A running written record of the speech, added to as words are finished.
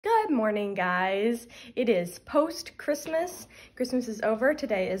morning, guys. It is post-Christmas. Christmas is over.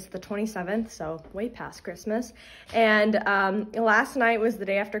 Today is the 27th, so way past Christmas. And last night was the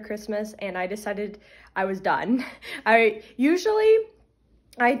day after Christmas, and I decided I was done. I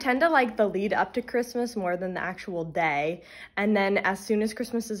tend to like the lead up to Christmas more than the actual day. And then as soon as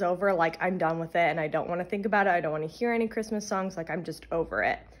Christmas is over, like, I'm done with it and I don't want to think about it. I don't want to hear any Christmas songs. Like, I'm just over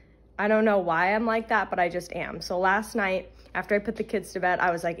it. I don't know why I'm like that, but I just am. So last night, after I put the kids to bed,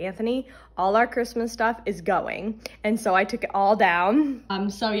 I was like, Anthony, all our Christmas stuff is going. And so I took it all down.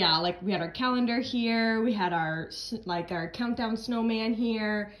 So yeah, like we had our calendar here. We had our countdown snowman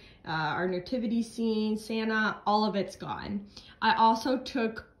here, our nativity scene, Santa, all of it's gone. I also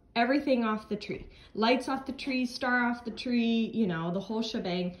took everything off the tree. Lights off the tree, star off the tree, you know, the whole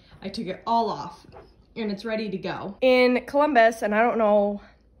shebang. I took it all off and it's ready to go. In Columbus, and I don't know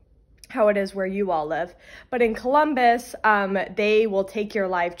how it is where you all live, but in Columbus, they will take your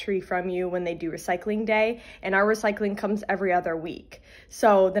live tree from you when they do recycling day, and our recycling comes every other week.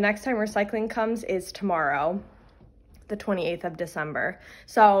 So the next time recycling comes is tomorrow, the 28th of December.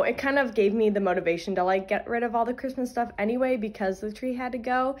 So it kind of gave me the motivation to like get rid of all the Christmas stuff anyway, because the tree had to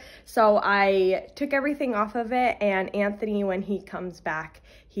go. So I took everything off of it, and Anthony, when he comes back,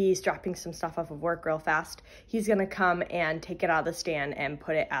 he's dropping some stuff off of work real fast. He's gonna come and take it out of the stand and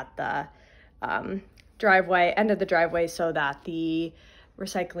put it at the end of the driveway so that the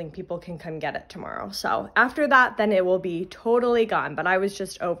recycling people can come get it tomorrow. So after that, then it will be totally gone, but I was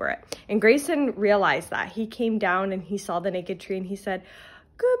just over it. And Grayson realized that. He came down and he saw the naked tree and he said,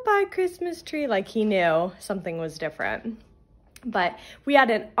 "Goodbye, Christmas tree." Like, he knew something was different. But we had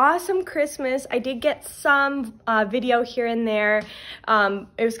an awesome Christmas. I did get some video here and there.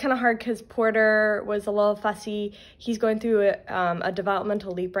 It was kind of hard because Porter was a little fussy. He's going through a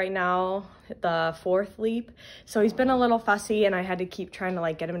developmental leap right now, the 4th leap. So he's been a little fussy, and I had to keep trying to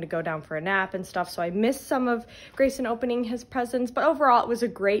like get him to go down for a nap and stuff. So I missed some of Grayson opening his presents, but overall it was a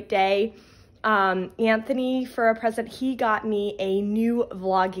great day. Anthony, for a present, he got me a new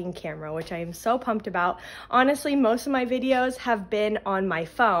vlogging camera, which I am so pumped about. Honestly, most of my videos have been on my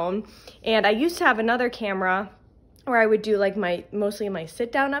phone, and I used to have another camera where I would do like mostly my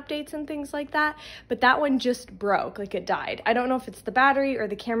sit down updates and things like that, but that one just broke, like it died. I don't know if it's the battery or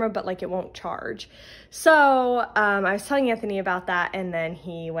the camera, but like it won't charge. So I was telling Anthony about that, and then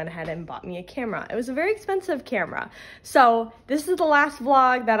he went ahead and bought me a camera. It was a very expensive camera. So this is the last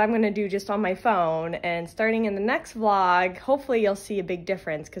vlog that I'm gonna do just on my phone, and starting in the next vlog, hopefully you'll see a big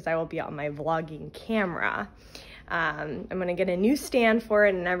difference because I will be on my vlogging camera. I'm gonna get a new stand for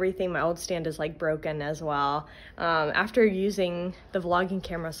it and everything. My old stand is like broken as well. After using the vlogging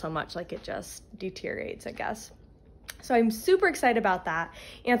camera so much, like it just deteriorates, I guess. So I'm super excited about that.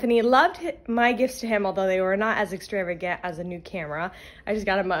 Anthony loved my gifts to him, although they were not as extravagant as a new camera. I just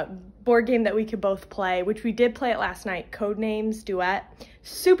got him a board game that we could both play, which we did play it last night, Codenames Duet.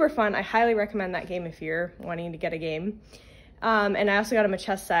 Super fun. I highly recommend that game if you're wanting to get a game. And I also got him a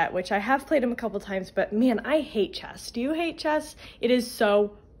chess set, which I have played him a couple times, but man, I hate chess. Do you hate chess? It is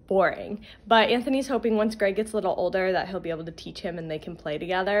so boring. But Anthony's hoping once Greg gets a little older that he'll be able to teach him and they can play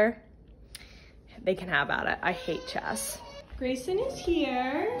together. They can have at it. I hate chess. Grayson is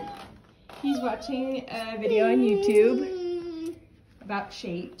here. He's watching a video on YouTube about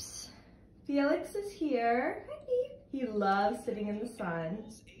shapes. Felix is here. Hi. He loves sitting in the sun.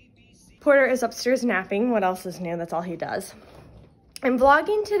 Porter is upstairs napping. What else is new? That's all he does. I'm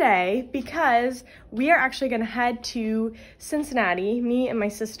vlogging today because we are actually gonna head to Cincinnati, me and my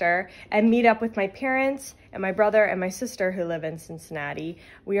sister, and meet up with my parents and my brother and my sister who live in Cincinnati.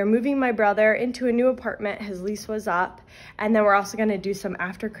 We are moving my brother into a new apartment. His lease was up. And then we're also gonna do some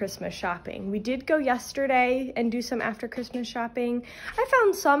after Christmas shopping. We did go yesterday and do some after Christmas shopping. I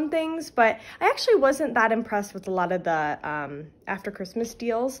found some things, but I actually wasn't that impressed with a lot of the after Christmas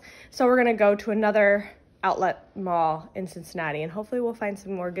deals. So we're gonna go to another outlet mall in Cincinnati, and hopefully we'll find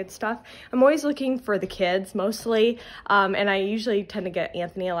some more good stuff. I'm always looking for the kids mostly, and I usually tend to get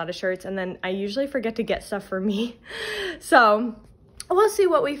Anthony a lot of shirts, and then I usually forget to get stuff for me. So we'll see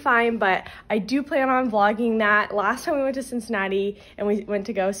what we find, but I do plan on vlogging that. Last time we went to Cincinnati and we went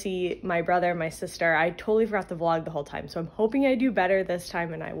to go see my brother and my sister, I totally forgot to vlog the whole time. So I'm hoping I do better this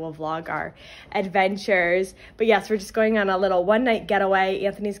time and I will vlog our adventures. But yes, we're just going on a little one-night getaway.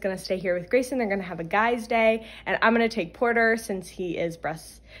 Anthony's gonna stay here with Grayson. They're gonna have a guy's day, and I'm gonna take Porter since he is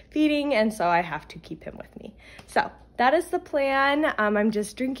breastfeeding, and so I have to keep him with me. So that is the plan. I'm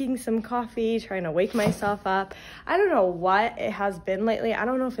just drinking some coffee, trying to wake myself up. I don't know what it has been lately. I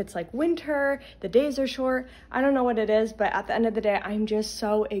don't know if it's like winter, the days are short. I don't know what it is, but at the end of the day, I'm just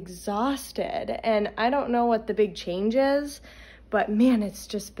so exhausted. And I don't know what the big change is, But man, it's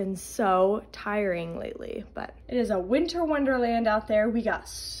just been so tiring lately. But it is a winter wonderland out there. We got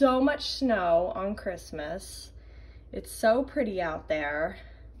so much snow on Christmas. It's so pretty out there.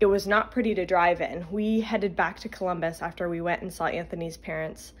 It was not pretty to drive in. We headed back to Columbus after we went and saw Anthony's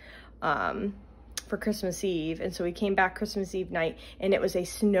parents for Christmas Eve. And so we came back Christmas Eve night and it was a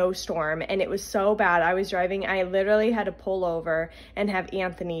snowstorm and it was so bad. I was driving, I literally had to pull over and have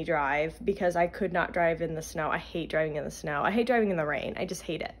Anthony drive because I could not drive in the snow. I hate driving in the snow. I hate driving in the rain. I just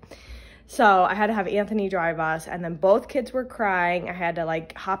hate it. So I had to have Anthony drive us, and then both kids were crying. I had to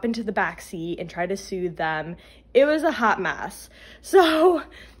like hop into the back seat and try to soothe them. It was a hot mess. So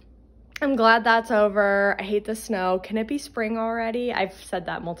I'm glad that's over. I hate the snow. Can it be spring already? I've said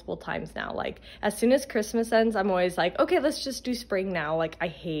that multiple times now. Like, as soon as Christmas ends, I'm always like, okay, let's just do spring now. Like, I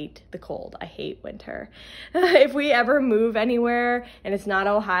hate the cold. I hate winter. If we ever move anywhere and it's not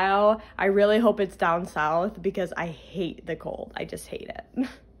Ohio, I really hope it's down south because I hate the cold. I just hate it.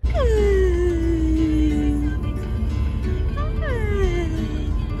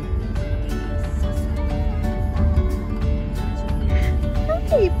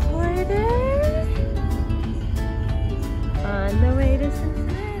 Hey, Porter. On the way to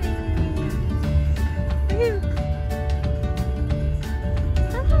Cincinnati.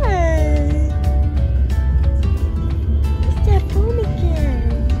 Hi. Where's that phone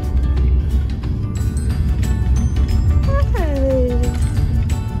again? Hi.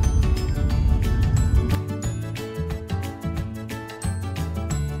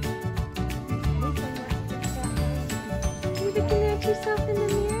 You looking at yourself in the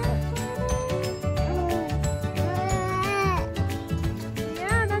mirror?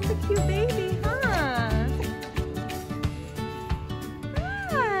 Yeah, that's a cute baby, huh?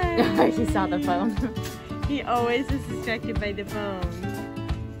 Hi. He saw the phone. He always is distracted by the phone.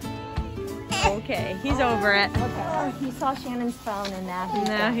 Okay, he's over it. Oh, he saw Shannon's phone and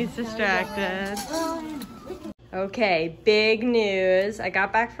now He's distracted. Okay, big news. I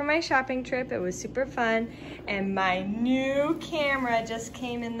got back from my shopping trip. It was super fun. And my new camera just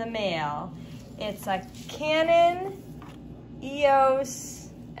came in the mail. It's a Canon EOS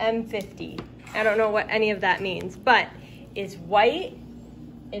M50. I don't know what any of that means, but it's white.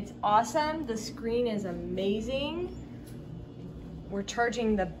 It's awesome. The screen is amazing. We're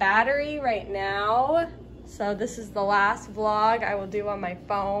charging the battery right now. So this is the last vlog I will do on my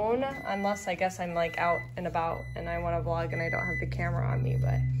phone, unless I guess I'm like out and about and I want to vlog and I don't have the camera on me,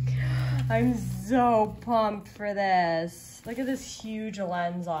 but I'm so pumped for this. Look at this huge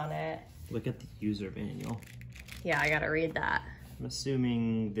lens on it. Look at the user manual. Yeah, I gotta read that. I'm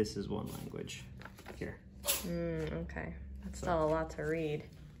assuming this is one language. Here. Okay. That's still a lot to read.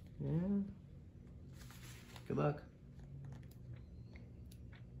 Yeah. Good luck.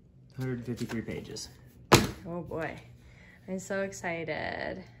 153 pages. Oh boy, I'm so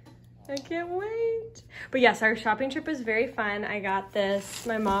excited. I can't wait. But yes, our shopping trip was very fun. I got this,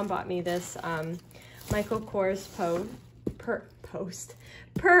 my mom bought me this Michael Kors purse.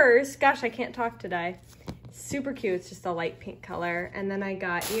 Gosh, I can't talk today. Super cute, it's just a light pink color. And then I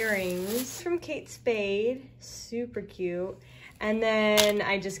got earrings from Kate Spade, super cute. And then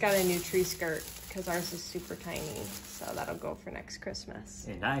I just got a new tree skirt because ours is super tiny. So that'll go for next Christmas.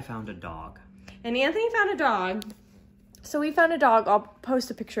 And I found a dog. And Anthony found a dog. So we found a dog. I'll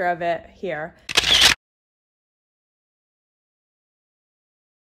post a picture of it here.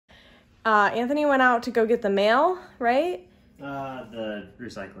 Anthony went out to go get the mail, right? The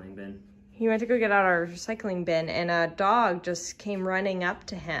recycling bin. He went to go get out our recycling bin, and a dog just came running up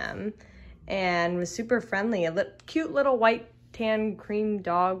to him and was super friendly. A cute little white tan cream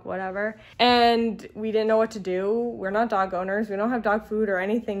dog, whatever. And we didn't know what to do. We're not dog owners. We don't have dog food or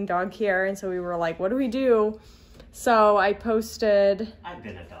anything dog here. And so we were like, what do we do? So I posted. I've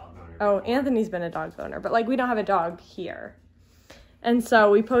been a dog owner. Oh, Anthony's been a dog owner, but like we don't have a dog here. And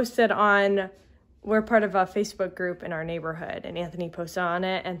so we posted on, we're part of a Facebook group in our neighborhood, and Anthony posted on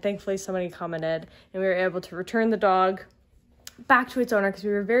it, and thankfully somebody commented, and we were able to return the dog back to its owner because we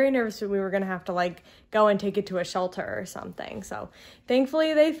were very nervous that we were going to have to like go and take it to a shelter or something. So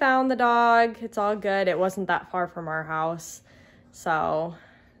thankfully they found the dog. It's all good. It wasn't that far from our house. So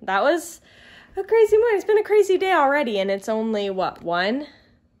that was a crazy morning. It's been a crazy day already, and it's only what,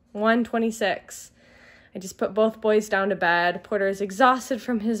 1:26. I just put both boys down to bed. Porter's exhausted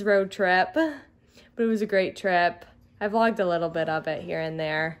from his road trip, but it was a great trip. I vlogged a little bit of it here and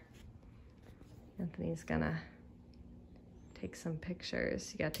there. Anthony's gonna take some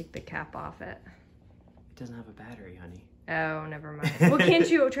pictures. You gotta take the cap off it. It doesn't have a battery, honey. Oh, never mind. Well, can't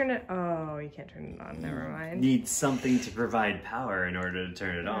you turn it? Oh, you can't turn it on. Never mind. Need something to provide power in order to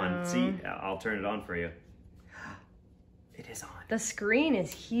turn it on. See, I'll turn it on for you. It is on. The screen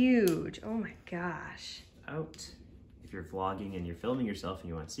is huge. Oh my gosh. Out. If you're vlogging and you're filming yourself and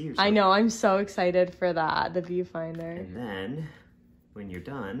you want to see yourself. I know, I'm so excited for that, the viewfinder. And then, when you're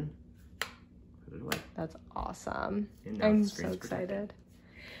done, put it away. That's awesome. And now I'm the so screen's excited. protected.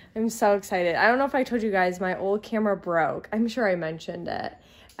 I'm so excited. I don't know if I told you guys, my old camera broke. I'm sure I mentioned it.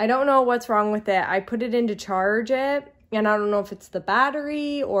 I don't know what's wrong with it. I put it in to charge it, and I don't know if it's the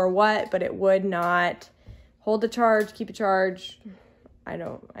battery or what, but it would not hold the charge, keep a charge.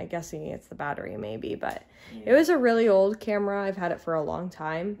 I'm guessing it's the battery maybe, but it was a really old camera. I've had it for a long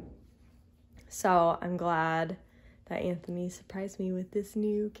time. So I'm glad that Anthony surprised me with this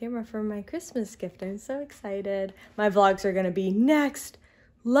new camera for my Christmas gift. I'm so excited. My vlogs are gonna be next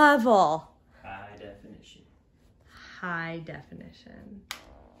level. High definition. High definition.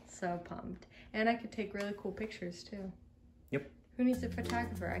 So pumped. And I could take really cool pictures too. Yep. Who needs a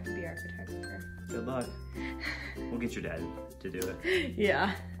photographer? I could be our photographer. Good luck. We'll get your dad to do it.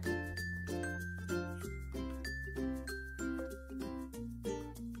 Yeah.